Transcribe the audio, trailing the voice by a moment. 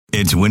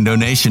It's Window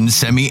Nation's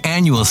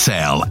semi-annual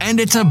sale, and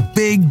it's a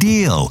big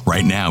deal.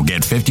 Right now,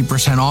 get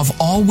 50% off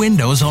all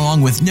windows along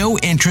with no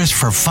interest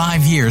for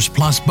 5 years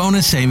plus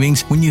bonus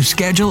savings when you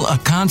schedule a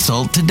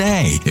consult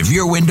today. If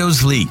your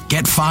windows leak,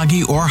 get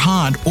foggy or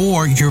hot,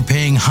 or you're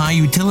paying high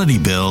utility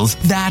bills,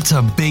 that's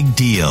a big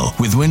deal.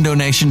 With Window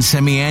Nation's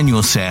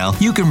semi-annual sale,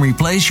 you can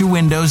replace your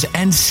windows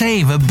and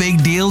save a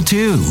big deal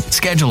too.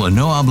 Schedule a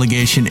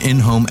no-obligation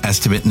in-home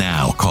estimate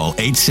now. Call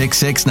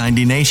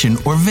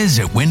 866-90NATION or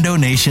visit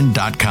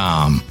windownation.com.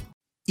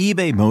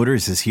 eBay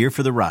Motors is here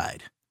for the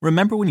ride.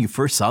 Remember when you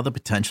first saw the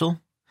potential?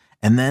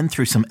 And then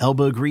through some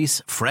elbow grease,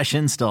 fresh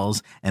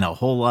installs, and a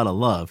whole lot of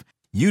love,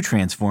 you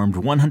transformed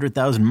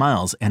 100,000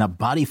 miles and a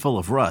body full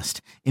of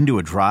rust into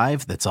a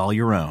drive that's all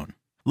your own.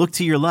 Look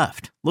to your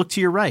left. Look to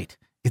your right.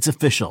 It's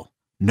official.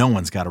 No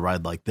one's got a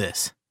ride like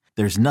this.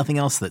 There's nothing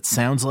else that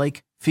sounds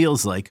like,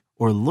 feels like,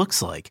 or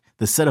looks like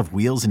the set of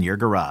wheels in your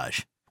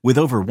garage. With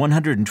over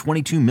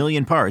 122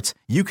 million parts,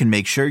 you can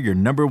make sure your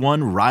number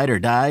one ride or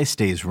die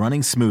stays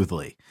running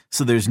smoothly,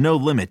 so there's no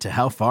limit to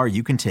how far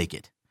you can take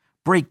it.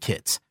 Brake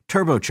kits,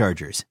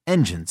 turbochargers,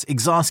 engines,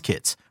 exhaust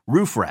kits,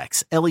 roof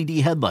racks, LED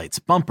headlights,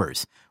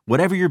 bumpers,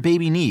 whatever your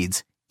baby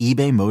needs,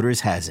 eBay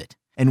Motors has it.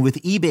 And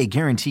with eBay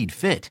Guaranteed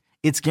Fit,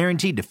 it's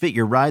guaranteed to fit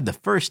your ride the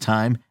first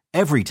time,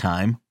 every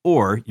time,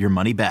 or your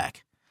money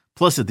back.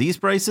 Plus at these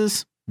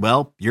prices,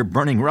 well, you're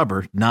burning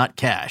rubber, not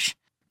cash.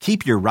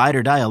 Keep your ride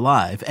or die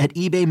alive at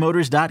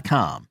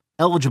ebaymotors.com.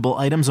 Eligible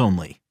items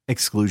only.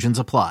 Exclusions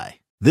apply.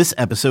 This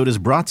episode is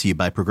brought to you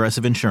by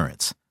Progressive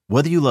Insurance.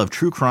 Whether you love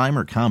true crime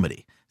or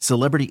comedy,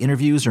 celebrity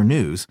interviews or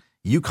news,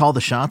 you call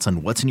the shots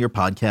on what's in your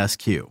podcast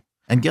queue.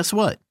 And guess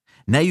what?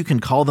 Now you can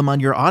call them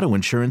on your auto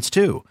insurance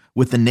too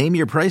with the Name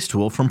Your Price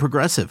tool from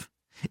Progressive.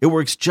 It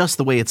works just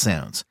the way it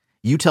sounds.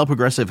 You tell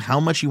Progressive how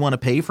much you want to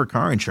pay for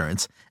car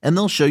insurance, and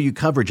they'll show you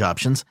coverage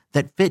options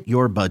that fit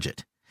your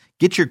budget.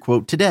 Get your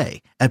quote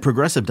today at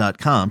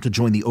Progressive.com to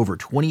join the over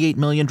 28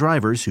 million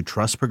drivers who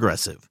trust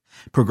Progressive.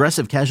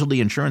 Progressive Casualty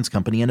Insurance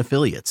Company and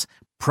Affiliates.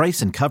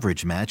 Price and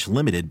coverage match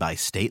limited by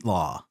state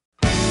law.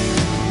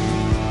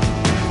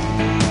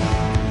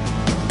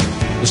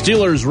 The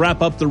Steelers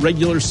wrap up the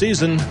regular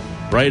season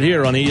right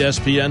here on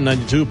ESPN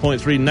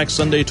 92.3. Next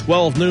Sunday,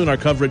 12 noon, our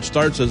coverage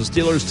starts as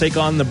the Steelers take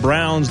on the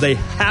Browns. They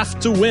have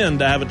to win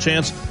to have a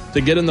chance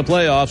to get in the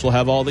playoffs. We'll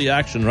have all the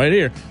action right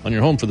here on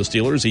your home for the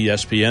Steelers,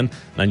 ESPN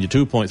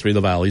 92.3,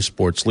 the Valley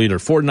Sports Leader.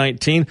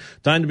 4:19,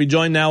 time to be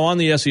joined now on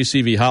the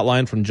SECV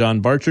hotline from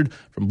John Barchard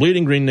from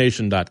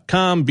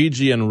BleedingGreenNation.com,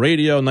 BGN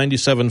Radio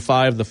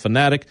 97.5, The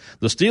Fanatic.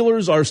 The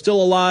Steelers are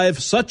still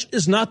alive. Such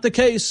is not the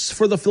case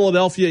for the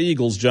Philadelphia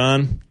Eagles,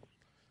 John.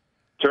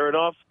 Turn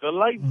off the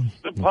lights.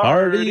 The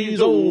party's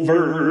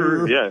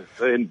over. Yes,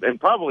 and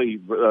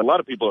probably a lot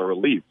of people are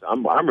relieved.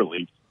 I'm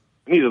relieved.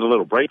 I needed a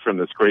little break from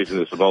this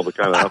craziness of all the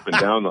kind of up and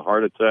down, the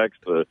heart attacks,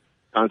 the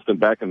constant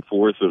back and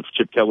forth of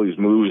Chip Kelly's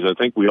moves. I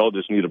think we all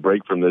just need a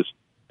break from this,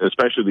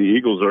 especially the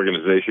Eagles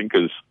organization,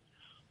 because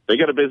they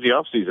got a busy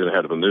offseason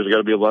ahead of them. There's got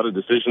to be a lot of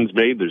decisions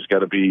made. There's got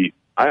to be,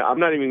 I'm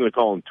not even going to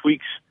call them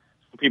tweaks.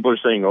 People are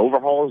saying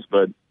overhauls,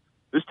 but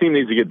this team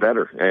needs to get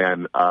better.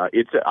 And I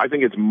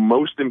think it's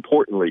most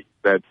importantly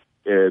that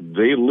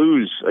they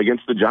lose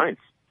against the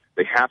Giants.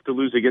 They have to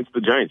lose against the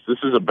Giants.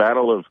 This is a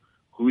battle of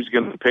who's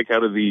going to pick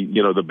out of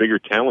the bigger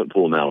talent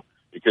pool now,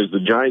 because the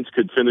Giants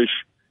could finish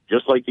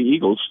just like the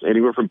Eagles,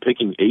 anywhere from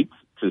picking 8th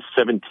to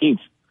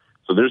 17th.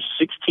 So there's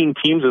 16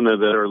 teams in there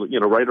that are,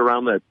 right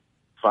around that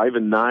 5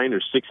 and 9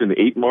 or 6 and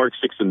 8 mark,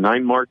 6 and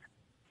 9 mark.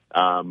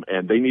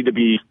 And they need to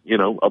be,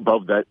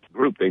 above that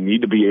group. They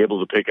need to be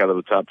able to pick out of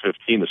the top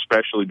 15,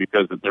 especially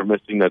because they're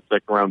missing that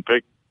second-round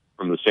pick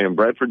from the Sam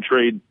Bradford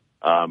trade.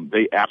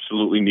 They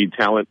absolutely need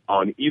talent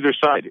on either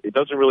side. It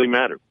doesn't really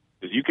matter,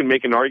 because you can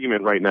make an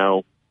argument right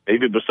now,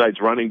 maybe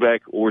besides running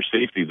back or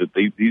safety, that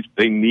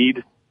they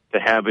need to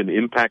have an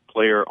impact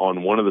player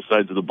on one of the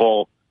sides of the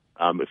ball.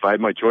 If I had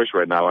my choice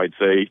right now, I'd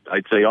say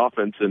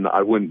offense, and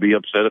I wouldn't be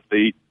upset if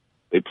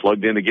they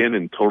plugged in again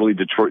and totally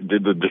did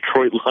the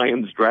Detroit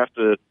Lions draft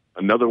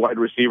another wide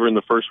receiver in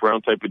the first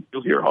round type of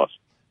deal here, Hoss.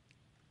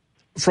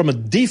 From a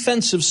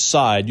defensive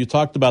side, you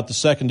talked about the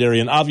secondary,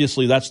 and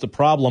obviously that's the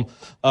problem.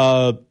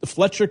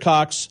 Fletcher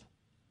Cox,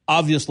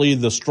 obviously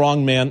the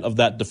strong man of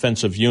that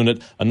defensive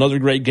unit. Another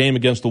great game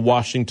against the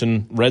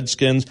Washington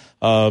Redskins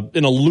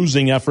in a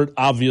losing effort,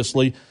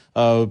 obviously.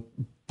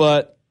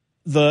 But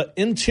the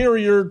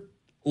interior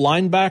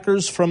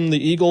linebackers from the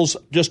Eagles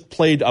just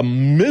played a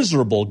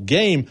miserable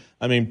game.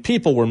 I mean,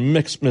 people were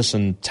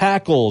missing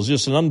tackles,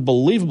 just an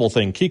unbelievable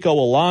thing. Kiko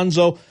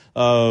Alonso,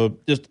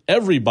 just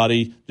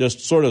everybody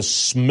just sort of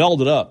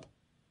smelled it up.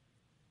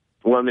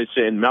 Well, and it's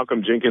saying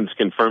Malcolm Jenkins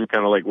confirmed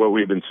kind of like what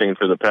we've been saying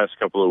for the past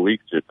couple of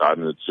weeks, Todd,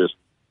 and it's just,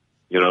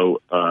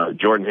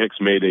 Jordan Hicks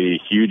made a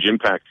huge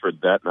impact for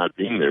that not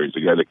being there. He's a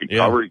guy that could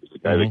cover. He's a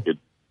guy that could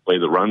play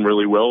the run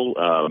really well.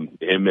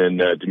 Him and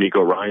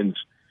D'Amico Ryans,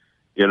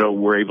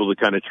 were able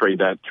to kind of trade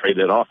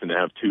that off and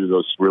have two of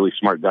those really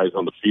smart guys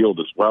on the field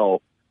as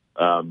well.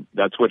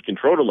 That's what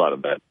controlled a lot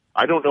of that.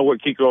 I don't know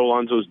what Kiko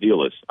Alonso's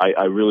deal is.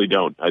 I really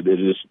don't.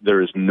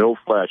 There is no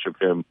flash of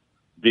him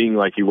being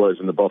like he was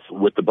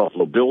with the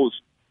Buffalo Bills.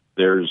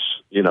 There's,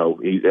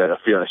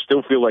 I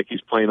still feel like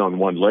he's playing on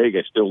one leg.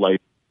 I still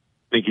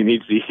think he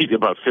needs to eat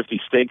about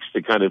 50 steaks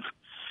to kind of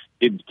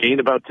gain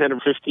about 10 or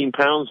 15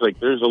 pounds. Like,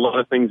 there's a lot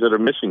of things that are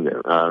missing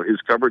there.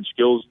 His coverage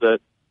skills that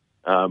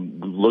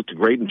looked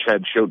great and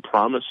Chad showed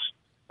promise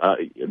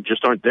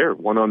just aren't there.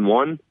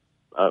 One-on-one,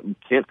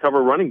 can't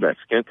cover running backs,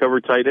 can't cover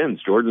tight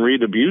ends. Jordan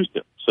Reed abused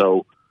him.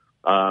 So,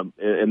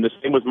 and the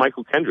same with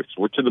Michael Kendricks.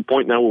 We're to the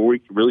point now where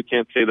we really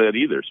can't say that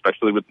either,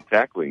 especially with the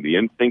tackling. The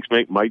instincts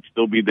might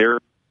still be there.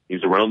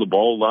 He's around the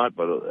ball a lot,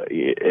 but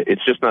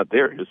it's just not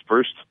there. His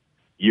first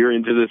year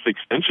into this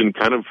extension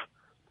kind of,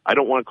 I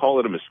don't want to call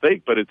it a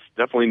mistake, but it's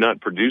definitely not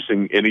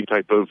producing any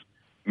type of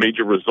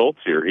major results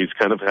here. He's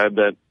kind of had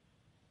that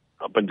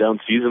up and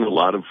down season. A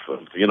lot of,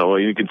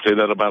 you can say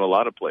that about a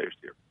lot of players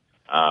here.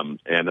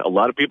 And a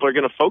lot of people are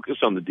going to focus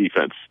on the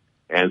defense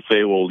and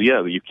say, well,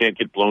 yeah, you can't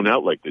get blown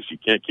out like this. You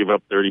can't give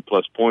up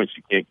 30-plus points.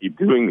 You can't keep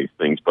doing these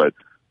things. But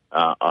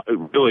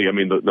really, I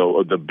mean,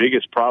 the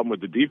biggest problem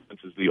with the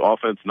defense is the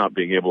offense not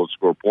being able to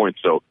score points.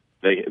 So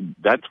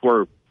that's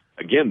where,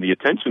 again, the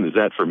attention is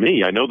at for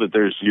me. I know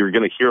that you're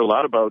going to hear a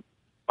lot about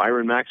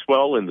Byron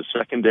Maxwell in the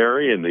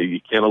secondary, and you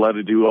can't allow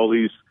to do all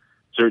these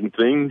certain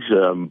things.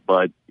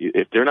 But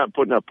if they're not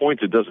putting up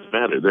points, it doesn't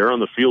matter. They're on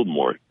the field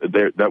more.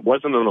 That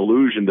wasn't an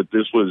illusion that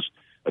this was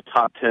a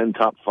top 10,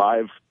 top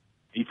 5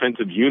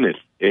 defensive unit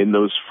in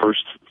those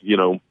first,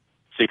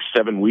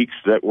 6-7 weeks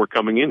that were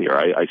coming in here.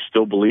 I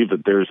still believe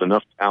that there's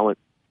enough talent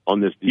on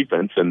this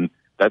defense, and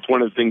that's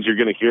one of the things you're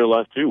going to hear a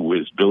lot too.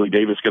 Is Billy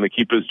Davis going to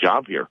keep his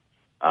job here?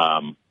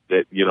 I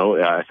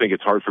think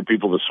it's hard for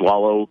people to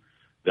swallow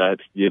that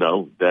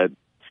that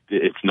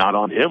it's not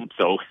on him.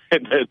 So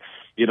that,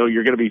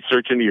 you're going to be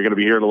searching. You're going to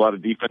be hearing a lot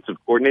of defensive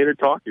coordinator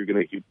talk. You're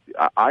going to.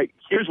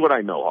 Here's what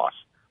I know, Hoss.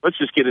 Let's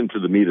just get into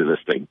the meat of this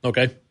thing.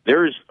 Okay.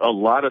 There's a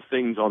lot of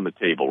things on the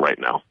table right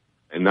now.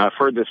 And I've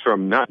heard this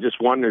from not just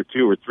one or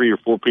two or three or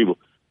four people.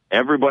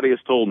 Everybody has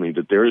told me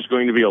that there is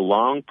going to be a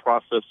long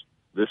process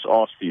this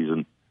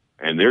offseason,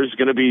 and there's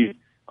going to be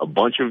a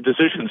bunch of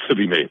decisions to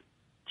be made.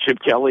 Chip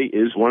Kelly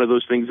is one of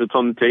those things that's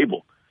on the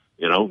table.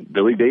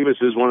 Billy Davis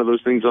is one of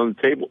those things on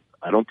the table.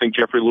 I don't think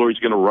Jeffrey Lurie's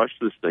going to rush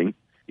this thing,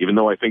 even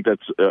though I think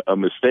that's a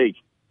mistake.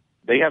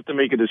 They have to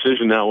make a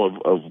decision now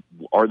of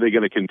are they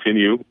going to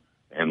continue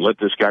and let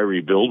this guy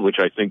rebuild, which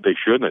I think they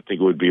should. And I think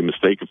it would be a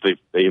mistake if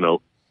they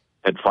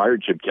had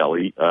fired Chip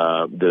Kelly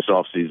this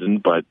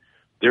offseason. But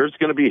there's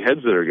going to be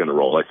heads that are going to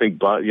roll. I think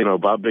Bob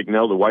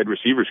Bignell, the wide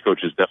receivers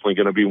coach, is definitely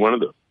going to be one of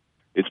them.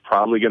 It's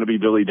probably going to be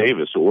Billy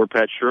Davis or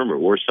Pat Shurmur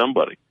or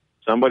somebody.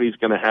 Somebody's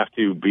going to have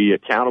to be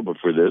accountable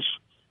for this.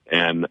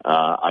 And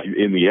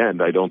in the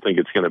end, I don't think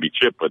it's going to be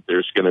Chip, but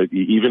there's going to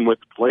be, even with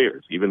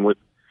players, even with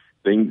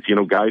things,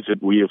 guys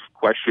that we have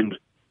questioned,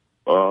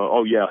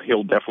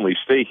 he'll definitely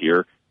stay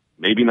here.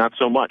 Maybe not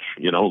so much,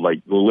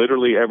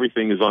 literally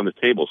everything is on the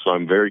table. So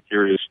I'm very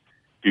curious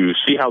to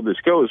see how this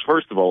goes,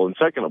 first of all. And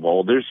second of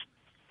all,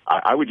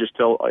 I would just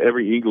tell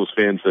every Eagles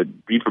fan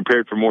that be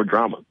prepared for more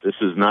drama. This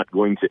is not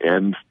going to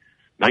end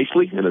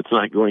nicely, and it's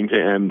not going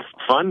to end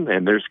fun.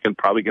 And there's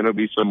probably going to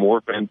be some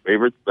more fan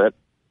favorites that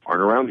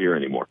aren't around here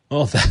anymore.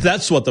 Well,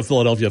 that's what the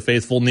Philadelphia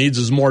faithful needs,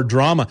 is more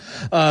drama.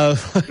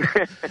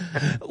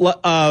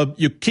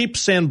 You keep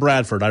Sam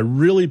Bradford. I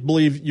really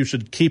believe you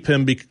should keep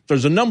him because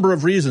there's a number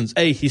of reasons.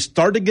 A, he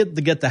started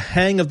to get the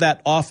hang of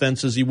that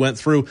offense as he went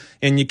through,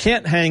 and you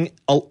can't hang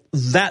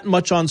that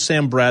much on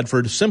Sam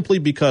Bradford simply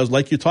because,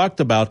 like you talked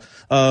about,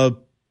 the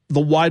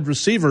wide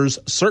receivers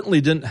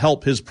certainly didn't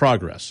help his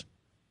progress.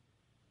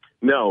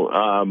 No,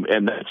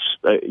 and that's,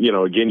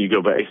 again, you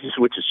go back,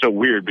 which is so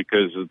weird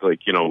because it's like,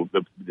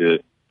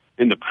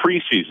 in the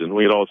preseason,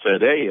 we had all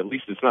said, hey, at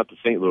least it's not the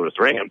St. Louis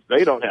Rams.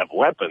 They don't have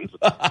weapons.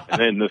 And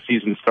then the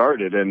season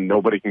started and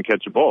nobody can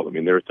catch a ball. I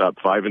mean, they're top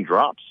 5 in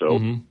drops. So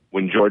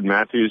when Jordan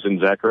Matthews and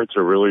Zach Ertz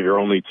are really your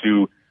only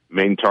two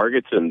main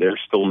targets and they're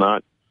still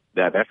not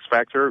that X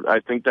factor,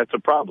 I think that's a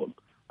problem.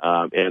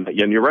 And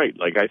you're right.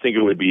 Like, I think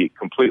it would be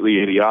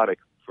completely idiotic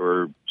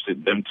for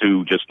them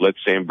to just let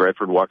Sam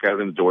Bradford walk out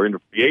in the door into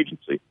free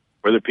agency.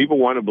 Whether people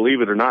want to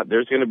believe it or not,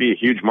 there's going to be a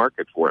huge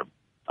market for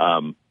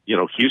him.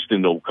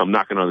 Houston will come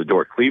knocking on the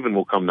door. Cleveland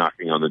will come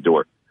knocking on the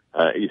door.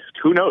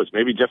 Who knows?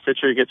 Maybe Jeff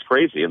Fisher gets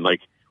crazy. And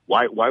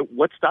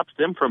what stops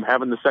them from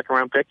having the second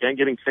round pick and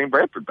getting Sam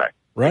Bradford back?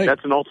 Right.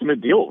 That's an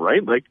ultimate deal,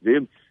 right?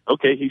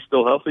 Okay, he's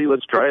still healthy.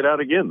 Let's try it out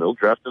again. They'll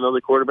draft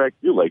another quarterback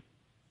too.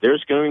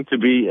 There's going to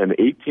be an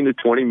 $18 to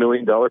 $20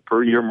 million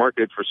per year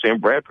market for Sam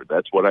Bradford.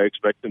 That's what I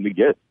expect him to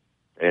get.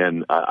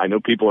 And I know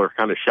people are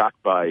kind of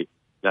shocked by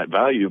that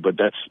value, but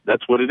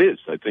that's what it is.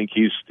 I think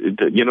he's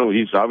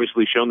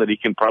obviously shown that he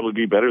can probably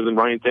be better than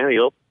Ryan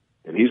Tannehill,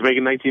 and he's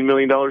making $19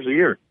 million a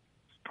year.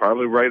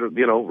 Probably right on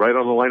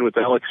the line with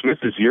Alex Smith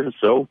this year.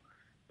 So,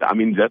 I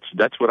mean,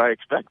 that's what I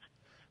expect.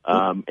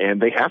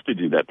 And they have to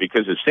do that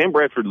because if Sam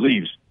Bradford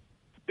leaves,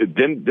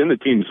 then the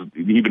team's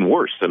even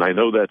worse. And I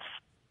know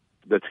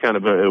that's kind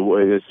of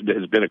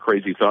has been a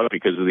crazy thought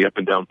because of the up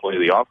and down play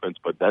of the offense,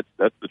 but that's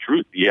the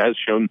truth. He has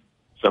shown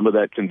some of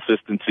that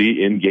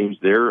consistency in games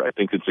there. I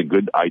think it's a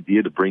good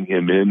idea to bring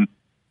him in.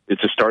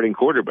 It's a starting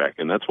quarterback,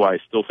 and that's why I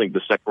still think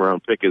the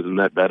second-round pick isn't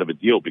that bad of a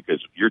deal,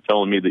 because if you're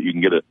telling me that you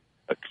can get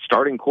a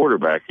starting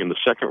quarterback in the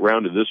second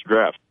round of this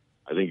draft,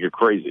 I think you're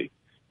crazy.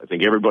 I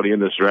think everybody in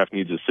this draft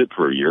needs to sit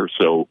for a year.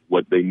 So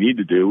what they need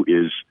to do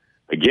is,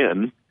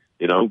 again,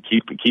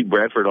 keep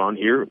Bradford on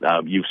here.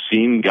 You've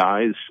seen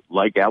guys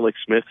like Alex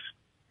Smith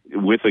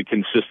with a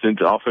consistent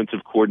offensive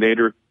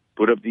coordinator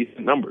put up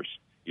decent numbers.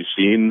 You've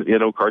seen,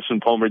 Carson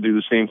Palmer do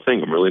the same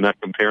thing. I'm really not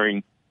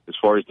comparing as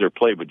far as their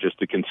play, but just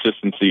the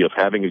consistency of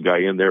having a guy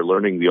in there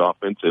learning the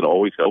offense. It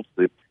always helps.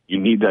 That you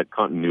need that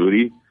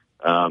continuity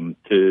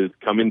to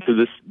come into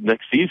this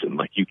next season.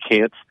 Like you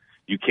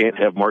can't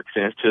have Mark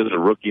Sanchez, a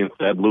rookie, and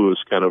Thad Lewis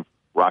kind of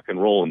rock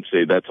and roll and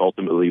say that's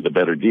ultimately the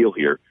better deal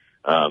here.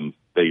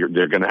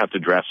 They're going to have to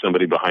draft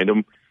somebody behind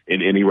them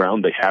in any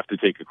round. They have to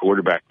take a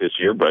quarterback this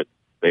year, but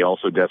they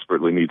also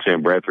desperately need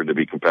Sam Bradford to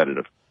be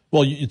competitive.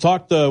 Well, you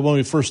talked when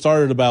we first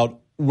started about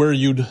where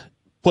you'd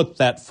put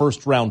that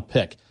first-round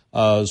pick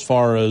as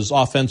far as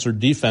offense or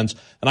defense,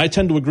 and I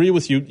tend to agree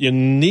with you. You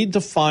need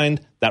to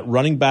find that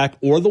running back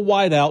or the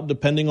wideout,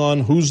 depending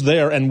on who's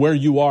there and where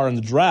you are in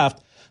the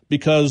draft,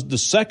 because the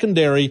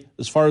secondary,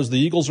 as far as the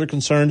Eagles are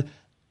concerned,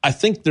 I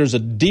think there's a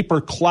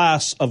deeper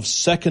class of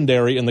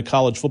secondary in the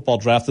college football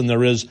draft than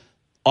there is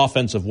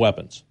offensive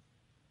weapons.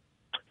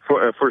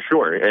 For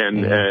sure,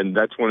 and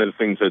that's one of the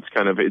things that's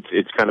kind of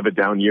it's kind of a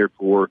down year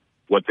for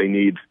what they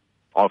need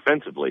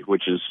offensively,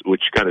 which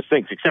kind of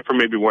stinks, except for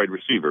maybe wide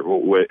receiver,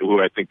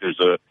 who I think there's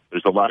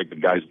a lot of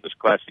good guys in this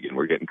class again.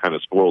 We're getting kind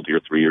of spoiled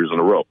here 3 years in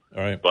a row.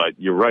 All right. But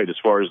you're right, as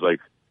far as like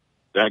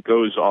that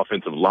goes,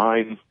 offensive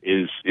line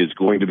is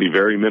going to be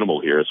very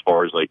minimal here as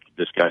far as like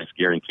this guy's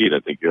guaranteed. I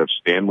think you have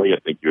Stanley, I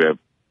think you have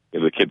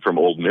the kid from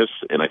Ole Miss,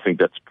 and I think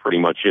that's pretty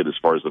much it as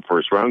far as the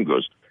first round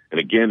goes. And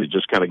again, it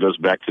just kind of goes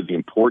back to the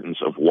importance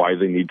of why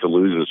they need to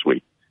lose this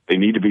week. They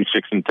need to be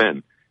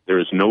 6-10. There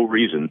is no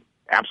reason,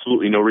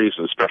 absolutely no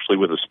reason, especially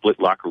with a split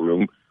locker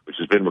room, which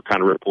has been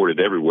kind of reported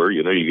everywhere.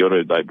 You go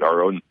to like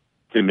our own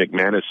Tim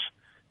McManus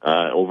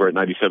over at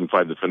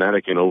 97.5 The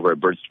Fanatic and over at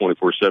Birds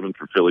 24/7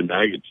 for Philly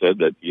Mag had said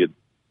that he had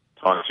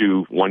talked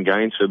to one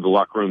guy and said the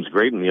locker room's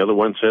great, and the other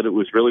one said it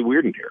was really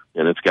weird in here,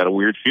 and it's got a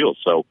weird feel.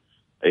 So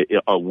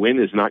a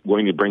win is not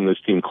going to bring this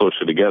team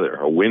closer together.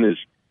 A win is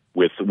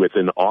with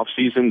an off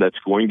season that's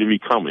going to be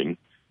coming,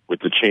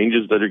 with the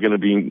changes that are going to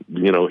be,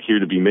 here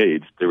to be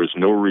made. There is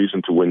no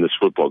reason to win this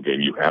football game.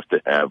 You have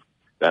to have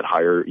that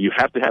higher. You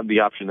have to have the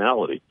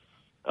optionality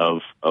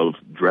of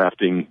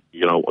drafting,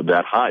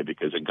 that high,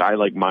 because a guy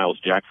like Miles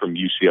Jack from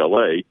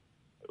UCLA,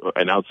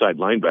 an outside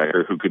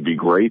linebacker who could be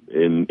great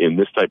in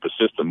this type of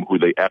system, who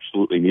they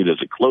absolutely need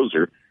as a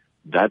closer,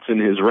 that's in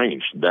his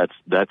range. That's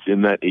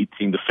in that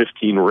 18 to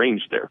 15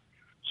 range there.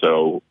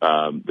 So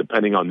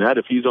depending on that,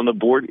 if he's on the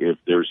board, if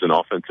there's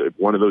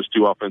one of those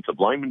two offensive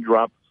linemen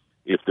drop,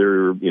 if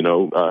they're,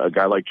 a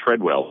guy like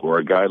Treadwell or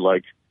a guy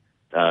like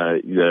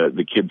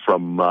the kid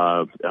from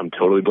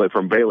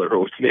from Baylor,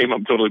 whose name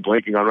I'm totally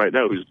blanking on right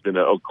now, who's been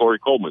Corey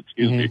Coleman,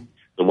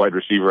 the wide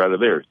receiver out of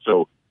there.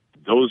 So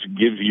those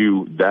give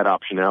you that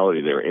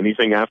optionality there.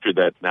 Anything after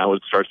that, now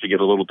it starts to get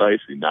a little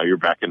dicey. Now you're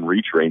back in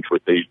reach range,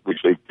 which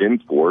they've been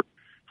for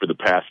the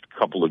past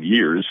couple of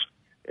years,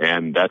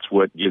 and that's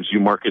what gives you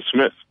Marcus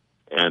Smith.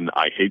 And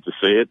I hate to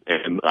say it,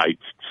 and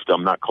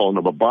I'm not calling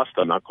him a bust.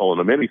 I'm not calling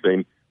him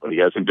anything, but he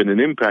hasn't been an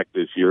impact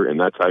this year, and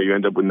that's how you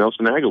end up with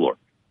Nelson Aguilar.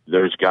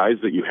 There's guys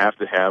that you have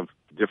to have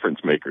difference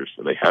makers.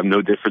 They have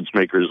no difference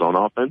makers on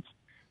offense,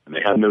 and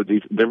they have no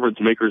difference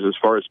makers as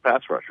far as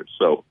pass rushers.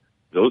 So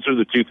those are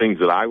the two things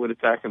that I would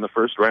attack in the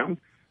first round.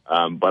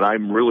 But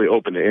I'm really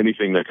open to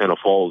anything that kind of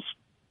falls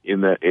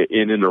in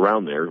and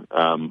around there.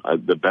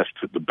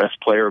 The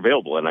best player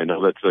available, and I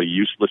know that's a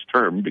useless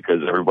term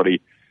because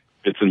everybody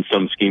fits in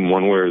some scheme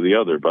one way or the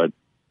other, but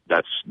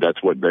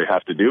that's what they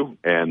have to do,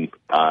 and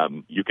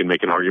you can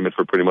make an argument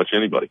for pretty much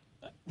anybody.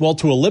 Well,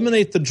 to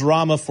eliminate the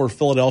drama for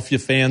Philadelphia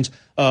fans,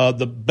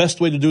 the best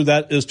way to do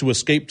that is to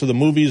escape to the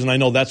movies, and I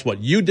know that's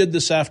what you did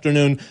this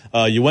afternoon.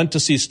 You went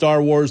to see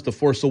Star Wars: The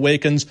Force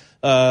Awakens.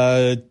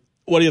 What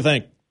do you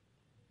think?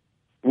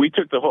 We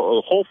took the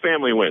whole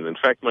family went. In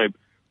fact, my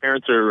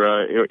parents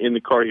are in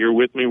the car here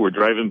with me. We're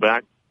driving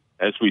back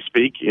as we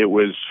speak. It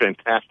was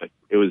fantastic.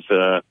 It was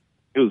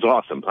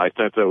awesome. I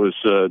thought that was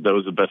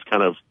the best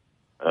kind of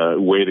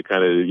way to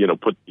kind of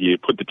put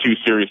the two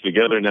series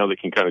together. Now they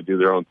can kind of do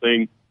their own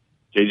thing.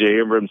 J.J.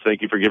 Abrams,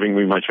 thank you for giving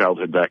me my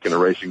childhood back and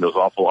erasing those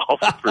awful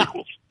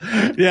prequels.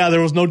 Yeah, there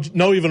was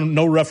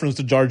no reference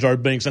to Jar Jar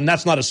Binks, and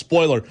that's not a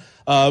spoiler.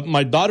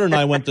 My daughter and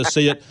I went to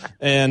see it,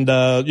 and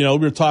we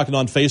were talking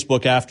on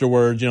Facebook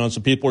afterwards.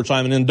 Some people were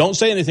chiming in, don't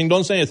say anything,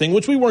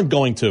 which we weren't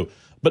going to.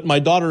 But my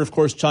daughter, of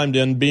course, chimed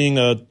in, being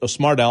a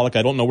smart aleck.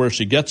 I don't know where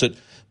she gets it,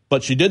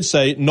 but she did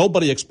say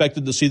nobody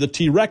expected to see the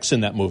T-Rex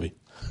in that movie.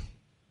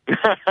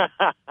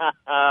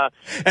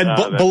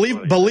 And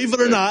believe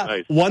it or not,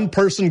 nice. One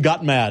person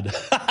got mad.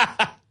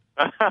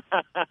 How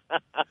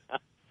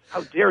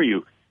dare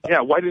you? Yeah,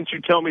 why didn't you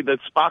tell me that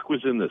Spock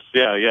was in this?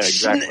 Yeah,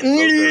 exactly.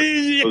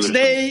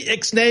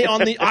 Ixnay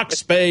on the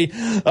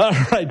Oxbay. All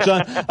right,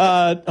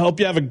 John. Hope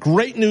you have a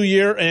great new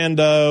year, and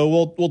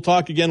we'll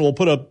talk again. We'll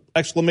put an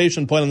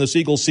exclamation point on this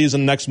Eagles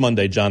season next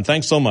Monday, John.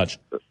 Thanks so much.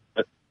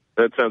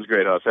 That sounds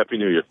great, Hoss. Happy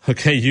New Year.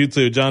 Okay, you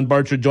too. John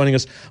Barchard joining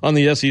us on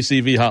the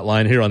SECV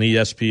hotline here on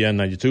ESPN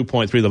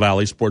 92.3, the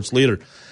Valley Sports Leader.